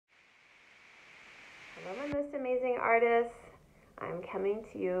Hello, my most amazing artists. I'm coming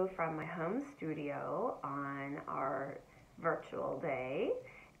to you from my home studio on our virtual day,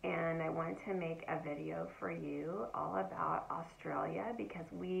 and I want to make a video for you all about Australia because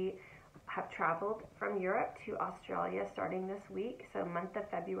we have traveled from Europe to Australia starting this week. So month of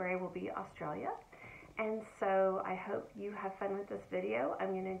February will be Australia. And so I hope you have fun with this video.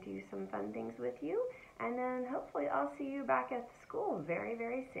 I'm going to do some fun things with you, and then hopefully I'll see you back at school very,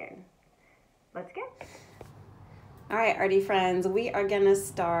 very soon. Let's go. All right, arty friends, we are going to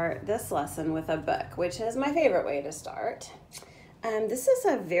start this lesson with a book, which is my favorite way to start. This is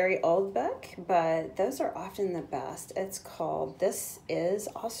a very old book, but those are often the best. It's called This is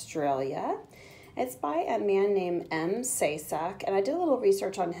Australia. It's by a man named Sasek, and I did a little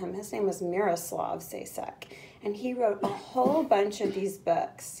research on him. His name was Miroslav Sasek, and he wrote a whole bunch of these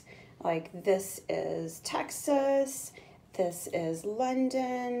books. Like, this is Texas, this is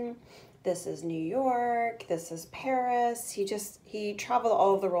London, this is New York, this is Paris. He traveled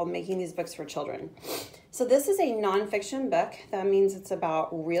all over the world making these books for children. So this is a nonfiction book. That means it's about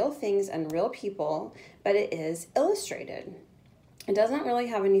real things and real people, but it is illustrated. It doesn't really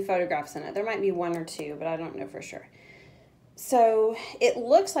have any photographs in it. There might be one or two, but I don't know for sure. So it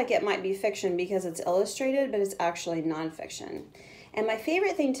looks like it might be fiction because it's illustrated, but it's actually nonfiction. And my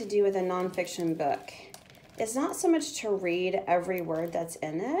favorite thing to do with a nonfiction book is not so much to read every word that's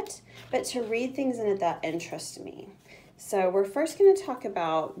in it, but to read things in it that interest me. So we're first going to talk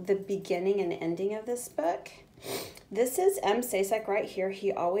about the beginning and ending of this book. This is Sasek right here.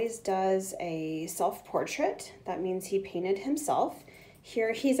 He always does a self-portrait. That means he painted himself.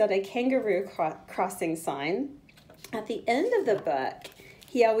 Here he's at a kangaroo crossing sign. At the end of the book,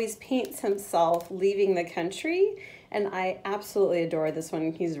 he always paints himself leaving the country. And I absolutely adore this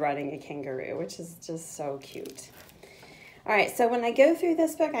one. He's riding a kangaroo, which is just so cute. All right, so when I go through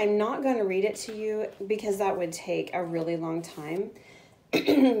this book, I'm not going to read it to you because that would take a really long time.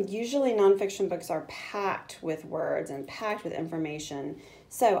 Usually nonfiction books are packed with words and packed with information.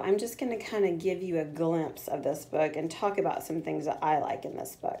 So I'm just going to kind of give you a glimpse of this book and talk about some things that I like in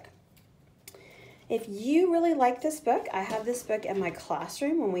this book. If you really like this book, I have this book in my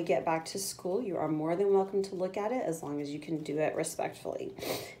classroom. When we get back to school, you are more than welcome to look at it as long as you can do it respectfully.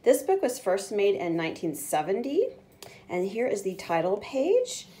 This book was first made in 1970, and here is the title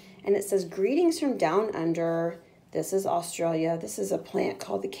page, and it says, "Greetings from Down Under. This is Australia. This is a plant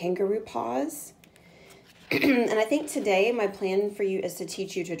called the kangaroo paws." And I think today my plan for you is to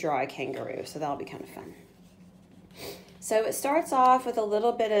teach you to draw a kangaroo, so that'll be kind of fun. So it starts off with a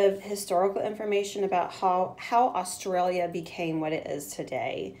little bit of historical information about how Australia became what it is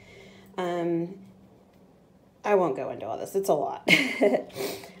today. I won't go into all this. It's a lot.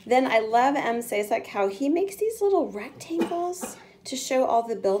 Then I love Sasek, how he makes these little rectangles to show all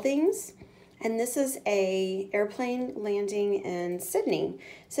the buildings. And this is a airplane landing in Sydney.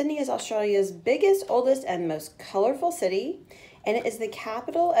 Sydney is Australia's biggest, oldest, and most colorful city. And it is the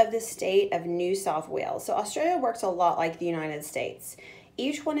capital of the state of New South Wales. So Australia works a lot like the United States.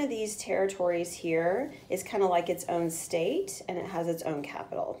 Each one of these territories here is kind of like its own state, and it has its own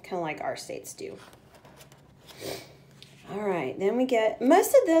capital, kind of like our states do. All right, then we get,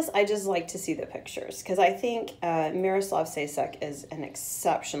 most of this, I just like to see the pictures because I think Miroslav Sasek is an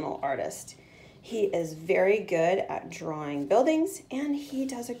exceptional artist. He is very good at drawing buildings, and he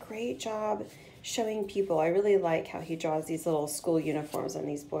does a great job showing people. I really like how he draws these little school uniforms on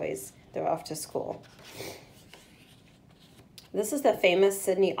these boys. They're off to school. This is the famous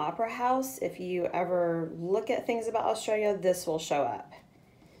Sydney Opera House. If you ever look at things about Australia, this will show up.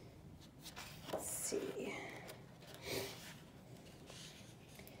 Let's see.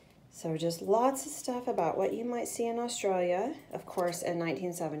 So just lots of stuff about what you might see in Australia, of course, in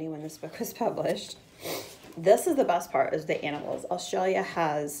 1970 when this book was published. This is the best part, is the animals. Australia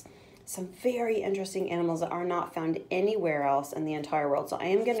has some very interesting animals that are not found anywhere else in the entire world. So I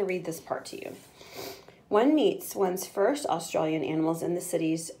am going to read this part to you. One meets one's first Australian animals in the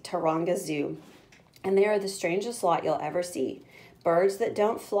city's Taronga Zoo, and they are the strangest lot you'll ever see. Birds that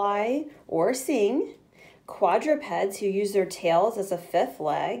don't fly or sing, quadrupeds who use their tails as a fifth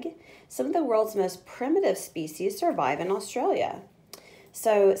leg. Some of the world's most primitive species survive in Australia.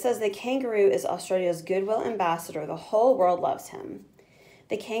 So it says the kangaroo is Australia's goodwill ambassador. The whole world loves him.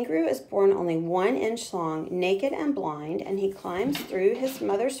 The kangaroo is born only 1 inch long, naked and blind, and he climbs through his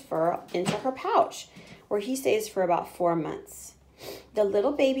mother's fur into her pouch, where he stays for about 4 months. The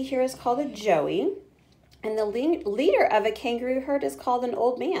little baby here is called a joey, and the leader of a kangaroo herd is called an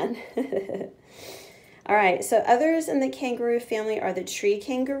old man. All right, so others in the kangaroo family are the tree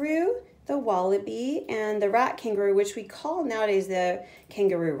kangaroo, the wallaby, and the rat kangaroo, which we call nowadays the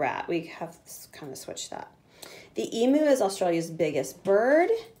kangaroo rat. We have kind of switched that. The emu is Australia's biggest bird,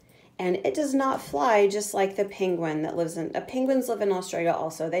 and it does not fly just like the penguin that lives in, penguins live in Australia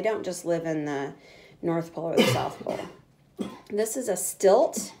also. They don't just live in the North Pole or the South Pole. This is a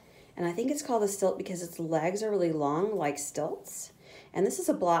stilt, and I think it's called a stilt because its legs are really long like stilts. And this is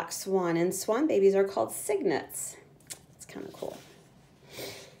a black swan, and swan babies are called cygnets. It's kind of cool.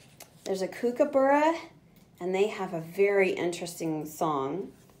 There's a kookaburra, and they have a very interesting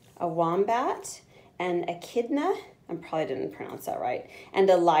song. A wombat and echidna, I probably didn't pronounce that right, and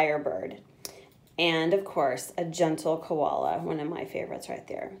a lyrebird. And of course, a gentle koala, one of my favorites right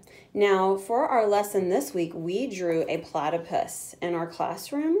there. Now, for our lesson this week, we drew a platypus in our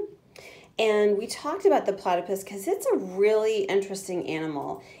classroom. And we talked about the platypus because it's a really interesting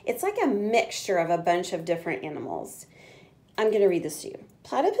animal. It's like a mixture of a bunch of different animals. I'm going to read this to you.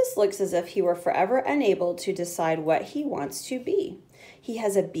 Platypus looks as if he were forever unable to decide what he wants to be. He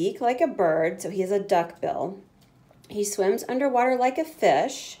has a beak like a bird, so he has a duck bill. He swims underwater like a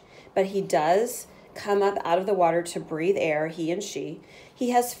fish, but he does come up out of the water to breathe air, he and she.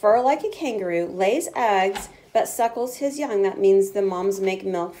 He has fur like a kangaroo, lays eggs, but suckles his young. That means the moms make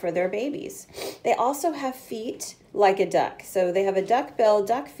milk for their babies. They also have feet like a duck. So they have a duck bill,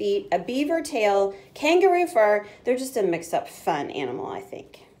 duck feet, a beaver tail, kangaroo fur. They're just a mixed up fun animal, I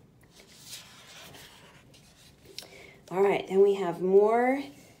think. All right, then we have more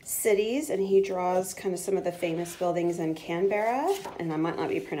cities, and he draws kind of some of the famous buildings in Canberra, and I might not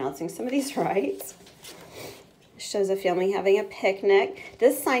be pronouncing some of these right. Shows a family having a picnic.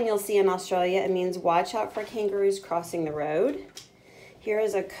 This sign you'll see in Australia, it means watch out for kangaroos crossing the road. Here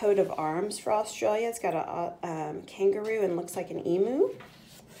is a coat of arms for Australia. It's got a kangaroo and looks like an emu.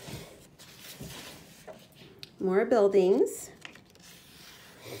 More buildings.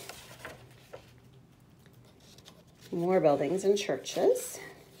 More buildings and churches.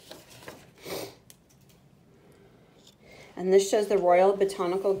 And this shows the Royal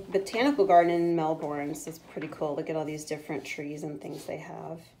Botanical Garden in Melbourne. This is pretty cool. Look at all these different trees and things they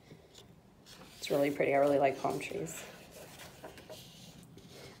have. It's really pretty. I really like palm trees.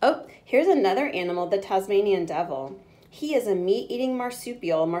 Oh, here's another animal, the Tasmanian devil. He is a meat-eating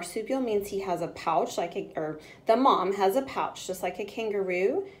marsupial. Marsupial means he has a pouch, or the mom has a pouch, just like a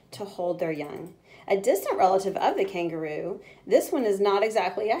kangaroo, to hold their young. A distant relative of the kangaroo, this one is not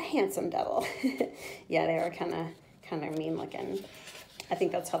exactly a handsome devil. Yeah, they are kind of mean looking. I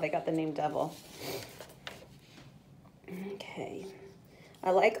think that's how they got the name devil. Okay.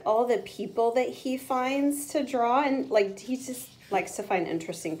 I like all the people that he finds to draw, and like he just likes to find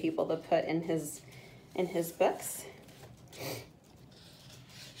interesting people to put in his books.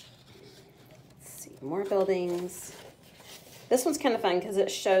 Let's see, more buildings. This one's kind of fun because it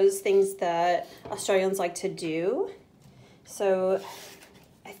shows things that Australians like to do. So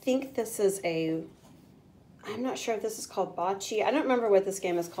I think this is I'm not sure if this is called bocce. I don't remember what this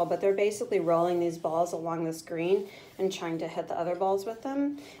game is called, but they're basically rolling these balls along the screen and trying to hit the other balls with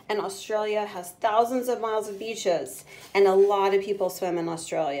them. And Australia has thousands of miles of beaches, and a lot of people swim in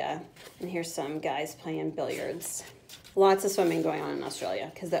Australia. And here's some guys playing billiards. Lots of swimming going on in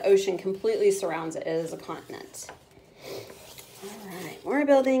Australia because the ocean completely surrounds it. It is a continent. All right, more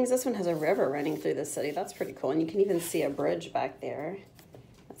buildings. This one has a river running through the city. That's pretty cool. And you can even see a bridge back there.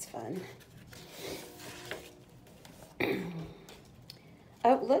 That's fun.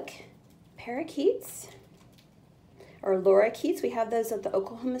 Oh, look, parakeets or lorikeets. We have those at the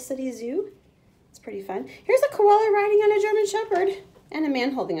Oklahoma City Zoo. It's pretty fun. Here's a koala riding on a German Shepherd and a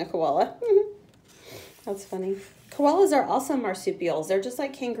man holding a koala. That's funny. Koalas are also marsupials. They're just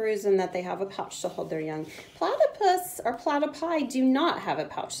like kangaroos in that they have a pouch to hold their young. Platypus or platypi do not have a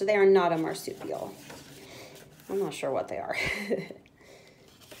pouch, so they are not a marsupial. I'm not sure what they are.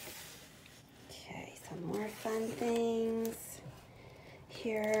 Okay, some more fun things.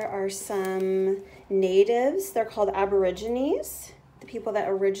 Here are some natives. They're called Aborigines, the people that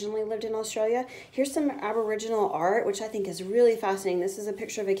originally lived in Australia. Here's some Aboriginal art, which I think is really fascinating. This is a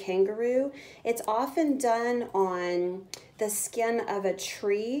picture of a kangaroo. It's often done on the skin of a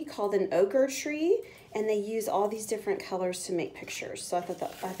tree called an ochre tree, and they use all these different colors to make pictures. So I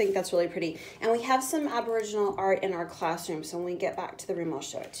think that's really pretty. And we have some Aboriginal art in our classroom, so when we get back to the room, I'll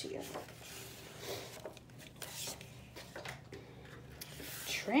show it to you.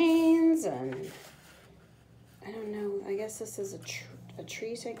 Trains, and I don't know, I guess this is a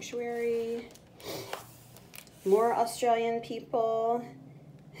tree sanctuary. More Australian people.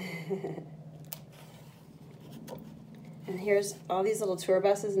 And here's all these little tour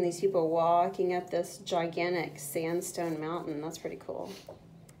buses and these people walking up this gigantic sandstone mountain. That's pretty cool.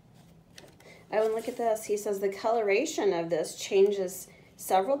 Oh, and look at this. He says the coloration of this changes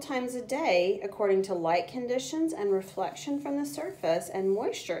several times a day according to light conditions and reflection from the surface and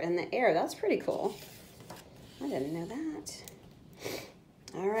moisture in the air. That's pretty cool. I didn't know that.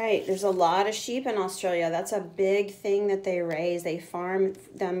 All right, there's a lot of sheep in Australia. That's a big thing that they raise. They farm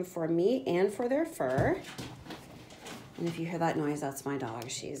them for meat and for their fur. And if you hear that noise, that's my dog.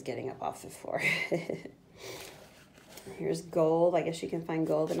 She's getting up off the floor. Here's gold. I guess you can find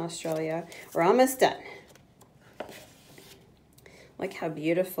gold in Australia. We're almost done. Look how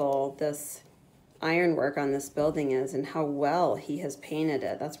beautiful this ironwork on this building is and how well he has painted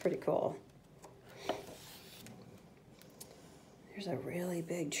it. That's pretty cool. There's a really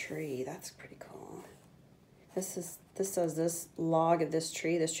big tree. That's pretty cool. This says this log of this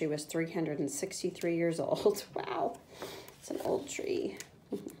tree was 363 years old. Wow. It's an old tree.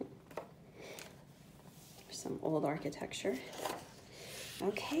 Some old architecture.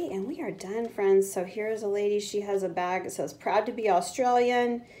 Okay, and we are done, friends. So here's a lady. She has a bag that says proud to be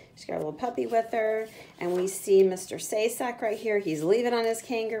Australian. She's got a little puppy with her. And we see Mr. Sasek right here. He's leaving on his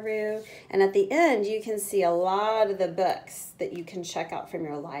kangaroo. And at the end, you can see a lot of the books that you can check out from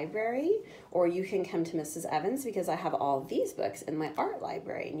your library, or you can come to Mrs. Evans because I have all of these books in my art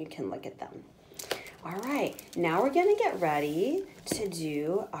library and you can look at them. All right, now we're gonna get ready to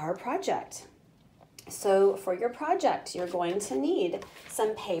do our project. So for your project, you're going to need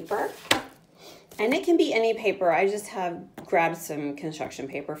some paper, and it can be any paper. I just have grabbed some construction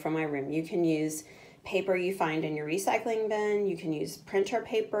paper from my room. You can use paper you find in your recycling bin. You can use printer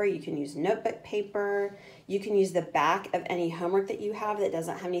paper. You can use notebook paper. You can use the back of any homework that you have that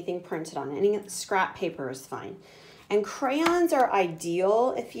doesn't have anything printed on it. Any scrap paper is fine. And crayons are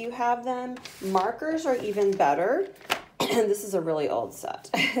ideal if you have them. Markers are even better. This is a really old set.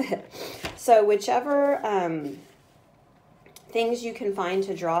 So whichever things you can find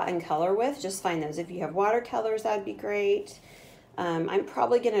to draw and color with, just find those. If you have watercolors, that'd be great. I'm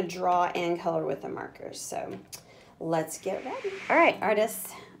probably gonna draw and color with the markers, so let's get ready. All right,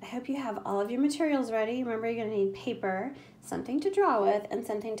 artists, I hope you have all of your materials ready. Remember, you're gonna need paper, something to draw with, and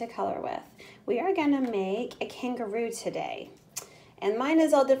something to color with. We are gonna make a kangaroo today. And mine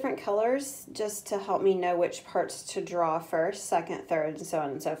is all different colors just to help me know which parts to draw first, second, third, and so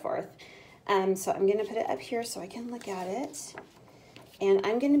on and so forth. So I'm gonna put it up here so I can look at it. And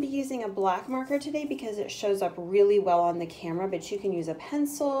I'm gonna be using a black marker today because it shows up really well on the camera, but you can use a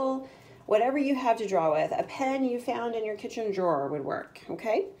pencil, whatever you have to draw with. A pen you found in your kitchen drawer would work,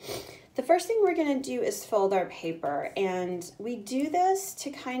 okay? The first thing we're gonna do is fold our paper, and we do this to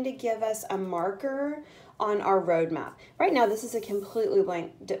kind of give us a marker on our roadmap. Right now, this is a completely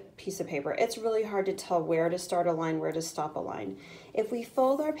blank piece of paper. It's really hard to tell where to start a line, where to stop a line. If we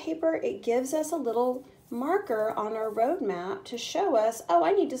fold our paper, it gives us a little marker on our roadmap to show us, oh,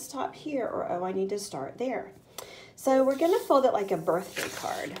 I need to stop here, or oh, I need to start there. So we're gonna fold it like a birthday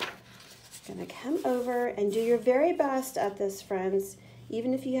card. Gonna come over and do your very best at this, friends,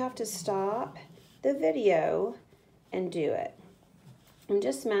 even if you have to stop the video and do it. I'm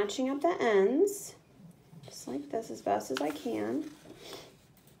just matching up the ends, just like this, as best as I can,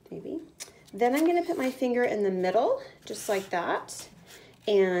 maybe. Then I'm gonna put my finger in the middle, just like that,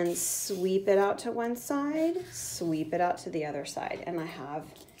 and sweep it out to one side, sweep it out to the other side. And I have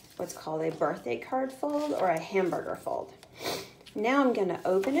what's called a birthday card fold or a hamburger fold. Now I'm gonna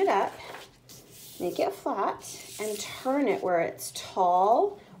open it up, make it flat, and turn it where it's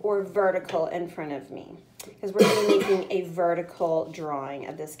tall or vertical in front of me, because we're gonna be making a vertical drawing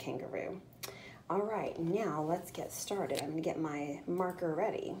of this kangaroo. All right, now let's get started. I'm gonna get my marker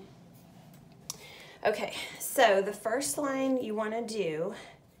ready. Okay, so the first line you wanna do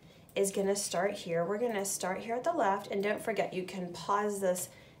is gonna start here. We're gonna start here at the left, and don't forget, you can pause this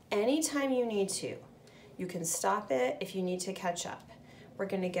anytime you need to. You can stop it if you need to catch up. We're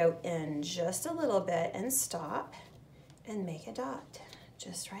gonna go in just a little bit and stop and make a dot,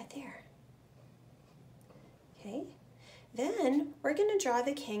 just right there. Okay. Then we're gonna draw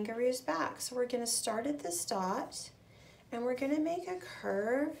the kangaroo's back. So we're gonna start at this dot, and we're gonna make a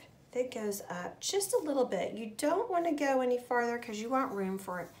curve that goes up just a little bit. You don't wanna go any farther because you want room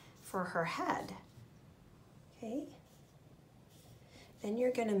for her head, okay? Then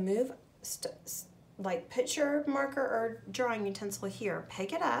you're gonna move, like put your marker or drawing utensil here,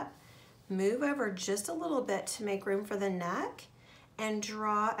 pick it up, move over just a little bit to make room for the neck, and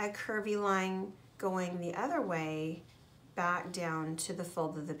draw a curvy line going the other way back down to the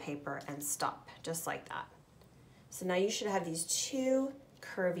fold of the paper and stop, just like that. So now you should have these two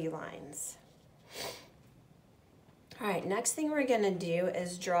curvy lines. All right, next thing we're gonna do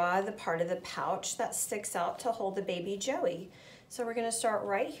is draw the part of the pouch that sticks out to hold the baby Joey. So we're going to start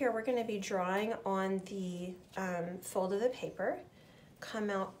right here. We're going to be drawing on the fold of the paper. Come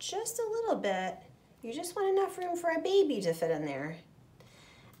out just a little bit. You just want enough room for a baby to fit in there.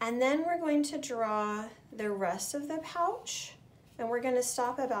 And then we're going to draw the rest of the pouch. And we're going to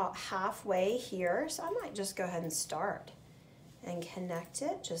stop about halfway here. So I might just go ahead and start and connect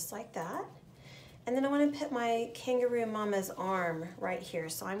it just like that. And then I want to put my kangaroo mama's arm right here.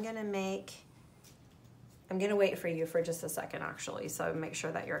 So I'm going to wait for you for just a second actually, so make sure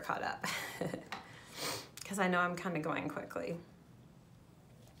that you're caught up. Because I know I'm kind of going quickly.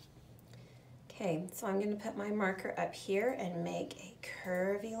 Okay, so I'm going to put my marker up here and make a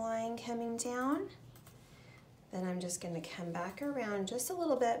curvy line coming down. Then I'm just going to come back around just a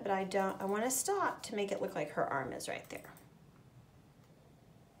little bit, but I want to stop to make it look like her arm is right there.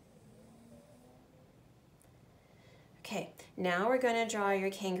 Okay, now we're going to draw your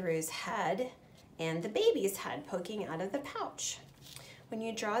kangaroo's head and the baby's head poking out of the pouch. When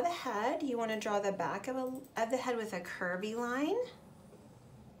you draw the head, you want to draw the back of the head with a curvy line.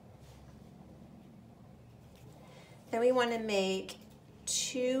 Then we want to make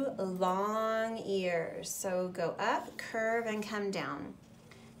 2 long ears. So go up, curve, and come down.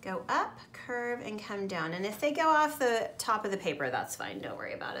 Go up, curve, and come down. And if they go off the top of the paper, that's fine. Don't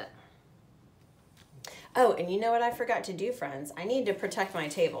worry about it. Oh, and you know what I forgot to do, friends? I need to protect my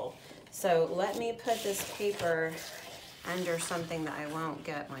table. So let me put this paper under something that I won't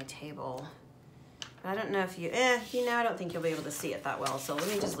get my table. I don't know if I don't think you'll be able to see it that well. So let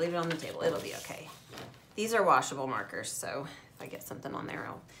me just leave it on the table. It'll be okay. These are washable markers, so if I get something on there,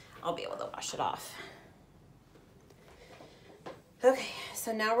 I'll be able to wash it off. Okay,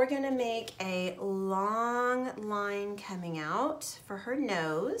 so now we're gonna make a long line coming out for her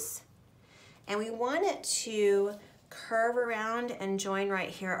nose. And we want it to curve around and join right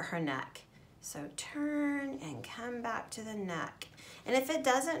here at her neck. So turn and come back to the neck. And if it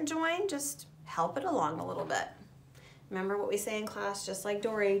doesn't join, just help it along a little bit. Remember what we say in class, just like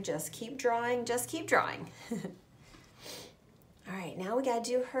Dory, just keep drawing, just keep drawing. All right, now we gotta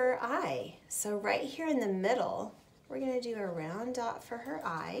do her eye. So right here in the middle, we're gonna do a round dot for her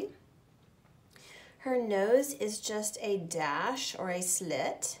eye. Her nose is just a dash or a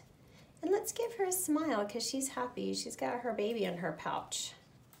slit. And let's give her a smile because she's happy. She's got her baby in her pouch.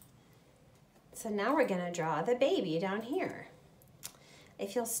 So now we're gonna draw the baby down here.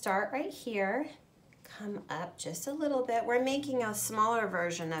 If you'll start right here, come up just a little bit. We're making a smaller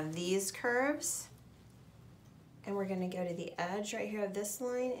version of these curves. And we're gonna go to the edge right here of this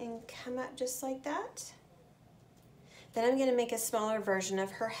line and come up just like that. Then I'm gonna make a smaller version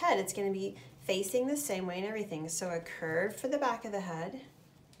of her head. It's gonna be facing the same way and everything. So a curve for the back of the head.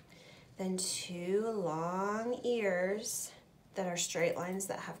 Then 2 long ears that are straight lines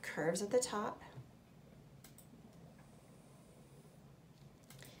that have curves at the top.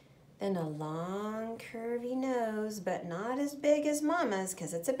 Then a long curvy nose, but not as big as Mama's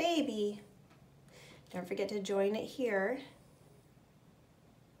because it's a baby. Don't forget to join it here.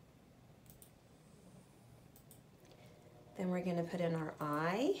 Then we're going to put in our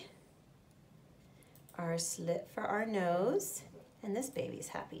eye, our slit for our nose. And this baby's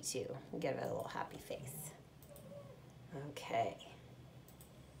happy too. We'll give it a little happy face. Okay.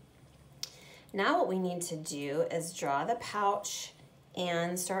 Now what we need to do is draw the pouch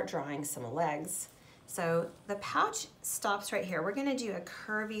and start drawing some legs. So the pouch stops right here. We're gonna do a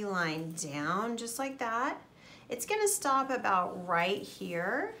curvy line down just like that. It's gonna stop about right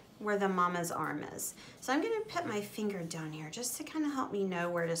here where the mama's arm is. So I'm gonna put my finger down here just to kind of help me know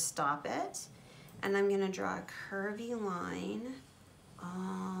where to stop it. And I'm gonna draw a curvy line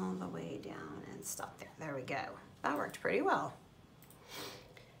all the way down and stop there. There we go. That worked pretty well.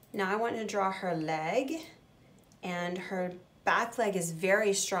 Now I want to draw her leg, and her back leg is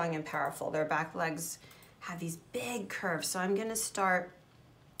very strong and powerful. Their back legs have these big curves. So I'm going to start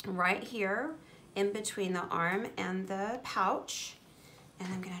right here in between the arm and the pouch,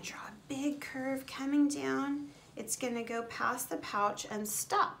 and I'm going to draw a big curve coming down. It's going to go past the pouch and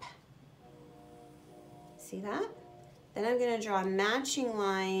stop. See that? Then I'm going to draw a matching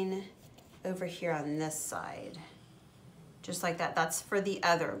line over here on this side. Just like that. That's for the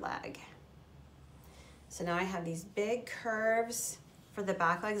other leg. So now I have these big curves for the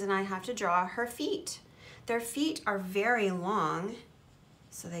back legs, and I have to draw her feet. Their feet are very long,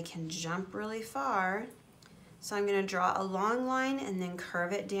 so they can jump really far. So I'm going to draw a long line and then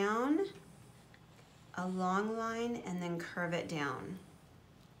curve it down. A long line and then curve it down.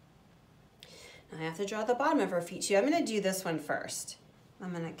 I have to draw the bottom of her feet too. I'm going to do this one first.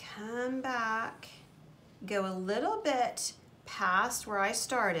 I'm going to come back, go a little bit past where I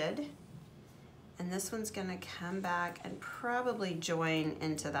started, And this one's gonna come back and probably join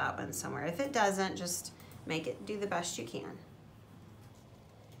into that one somewhere. If it doesn't, just make it do the best you can.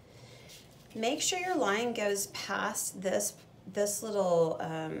 Make sure your line goes past this little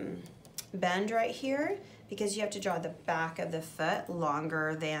bend right here, because you have to draw the back of the foot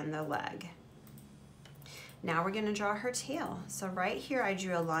longer than the leg. Now we're gonna draw her tail. So right here, I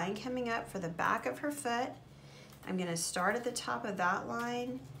drew a line coming up for the back of her foot. I'm gonna start at the top of that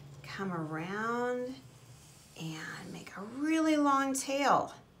line, come around, and make a really long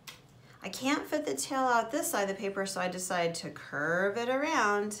tail. I can't fit the tail out this side of the paper, so I decided to curve it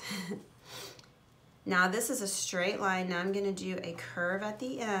around. Now this is a straight line. Now I'm gonna do a curve at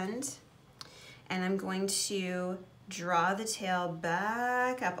the end, and I'm going to draw the tail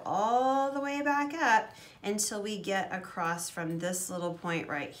back up, all the way back up, until we get across from this little point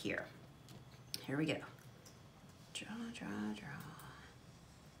right here. Here we go. Draw, draw, draw.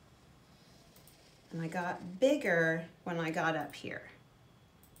 And I got bigger when I got up here.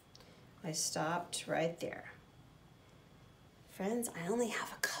 I stopped right there. Friends, I only have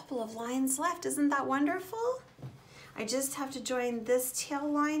a couple of lines left. Isn't that wonderful? I just have to join this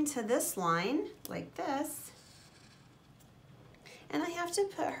tail line to this line, like this. And I have to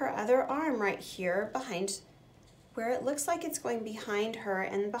put her other arm right here behind where it looks like it's going behind her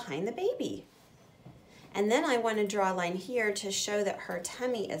and behind the baby. And then I want to draw a line here to show that her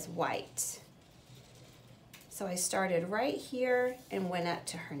tummy is white. So I started right here and went up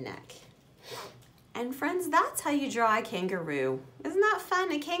to her neck. And friends, that's how you draw a kangaroo. Isn't that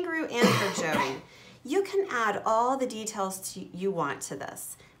fun? A kangaroo and her Joey. You can add all the details you want to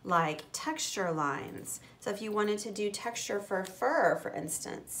this, like texture lines. So if you wanted to do texture for fur, for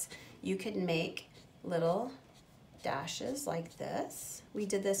instance, you could make little dashes like this. We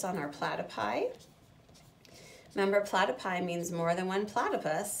did this on our platypi. Remember, platypi means more than one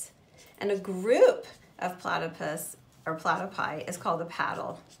platypus, and a group of platypus or platypi is called a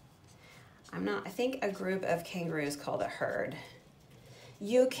paddle. I think a group of kangaroos called a herd.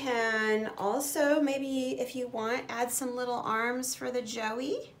 You can also, maybe if you want, add some little arms for the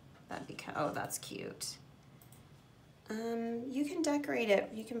Joey. Oh, that's cute. You can decorate it.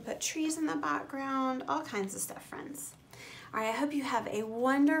 You can put trees in the background, all kinds of stuff, friends. All right, I hope you have a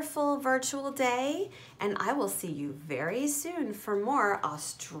wonderful virtual day, and I will see you very soon for more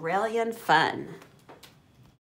Australian fun.